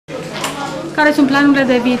care sunt planurile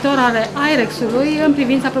de viitor ale IREX-ului în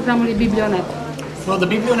privința programului Biblionet? Well,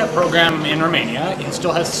 the Biblionet program in Romania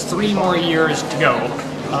still has 3 more years to go.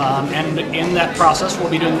 And in that process,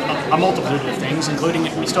 we'll be doing a multitude of things, including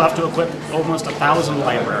we still have to equip almost 1,000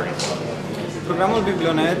 libraries. Programul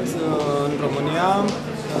Biblionet în România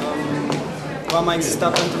va mai exista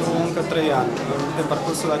pentru încă 3 ani. Pe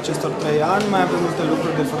parcursul acestor 3 ani mai avem multe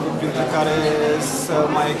lucruri de făcut, printre care să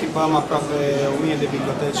mai echipăm aproape 1000 de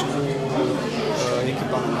biblioteci cu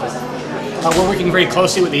echipamente. We're working very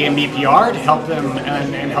closely with the AMBPR to help them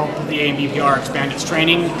and help the AMBPR expand its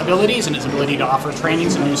training abilities and its ability to offer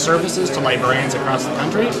trainings and new services to librarians across the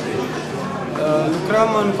country. Lucrăm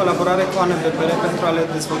în colaborare cu ANBPR pentru a le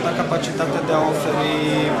dezvolta capacitatea de a oferi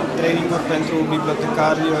traininguri pentru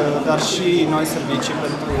bibliotecari, dar și noi servicii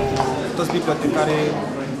pentru toți bibliotecarii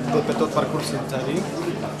de pe tot parcursul țării.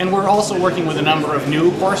 And we're also working with a number of new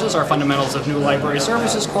courses, our Fundamentals of New Library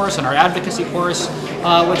Services course and our Advocacy course,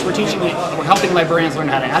 which we're helping librarians learn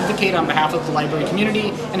how to advocate on behalf of the library community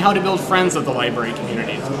and how to build friends of the library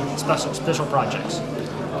community through special projects.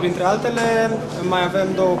 Printre altele, mai avem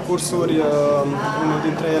 2 cursuri, unul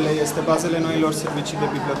dintre ele este bazele noilor servicii de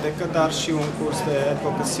bibliotecă, dar și un curs de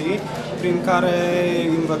advocacy, prin care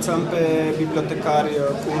învățăm pe bibliotecari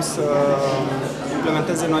cum să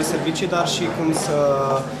implementeze noi servicii, dar și cum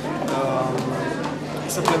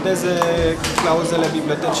să pledeze clauzele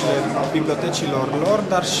bibliotecilor lor,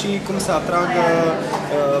 dar și cum să atragă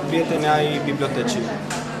prieteni ai bibliotecii.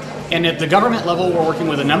 And at the government level, we're working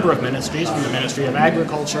with a number of ministries, from the Ministry of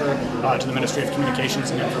Agriculture to the Ministry of Communications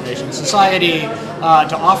and Information Society,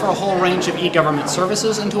 to offer a whole range of e-government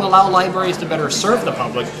services and to allow libraries to better serve the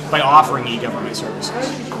public by offering e-government services.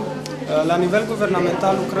 La nivel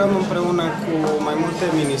guvernamental lucrăm împreună cu mai multe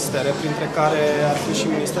ministere, printre care ar fi și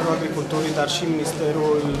Ministerul Agriculturii, dar și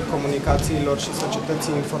Ministerul Comunicațiilor și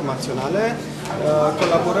Societății Informaționale,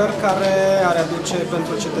 colaborări care ar aduce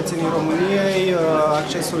pentru cetățenii României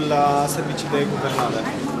accesul la servicii de e-guvernare.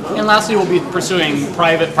 And lastly, we'll be pursuing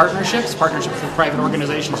private partnerships with private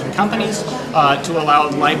organizations and companies to allow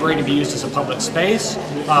the library to be used as a public space,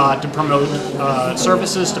 to promote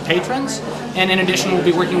services to patrons. And in addition, we'll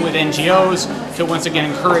be working with NGOs to once again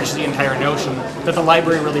encourage the entire notion that the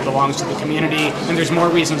library really belongs to the community and there's more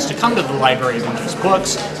reasons to come to the library than just books,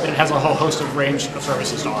 that it has a whole host of range of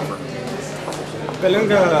services to offer. Pe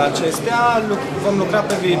lângă acestea, vom lucra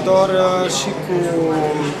pe viitor și cu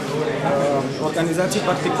organizații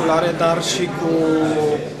particulare, dar și cu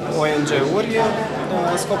ONG-uri.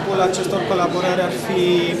 Scopul acestor colaborări ar fi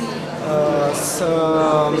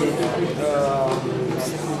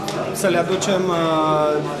să le aducem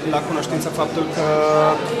la cunoștință faptul că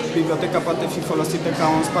biblioteca poate fi folosită ca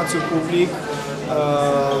un spațiu public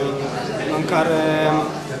în care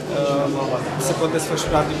se pot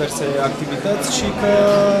desfășura diverse activități și că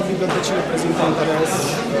bibliotecile prezintă interes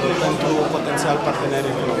pentru potențial parteneri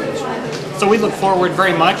economici. So we look forward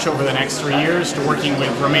very much over the next 3 years to working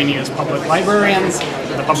with Romania's public librarians,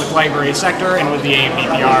 with the public library sector, and with the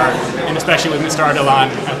AMBPR, and especially with Mr. Ardalan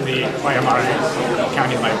at the Baia Mare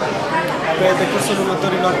County Library. Pe decursul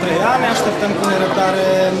următorilor 3 ani așteptăm cu nerăbdare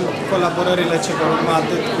colaborările ce vor urma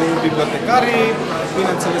atât cu bibliotecarii,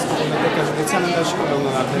 bineînțeles cu Biblioteca Județeană, dar și cu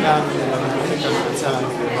domnul Ardalan, Biblioteca Județeană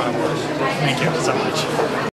din Maramureș. Thank you so much.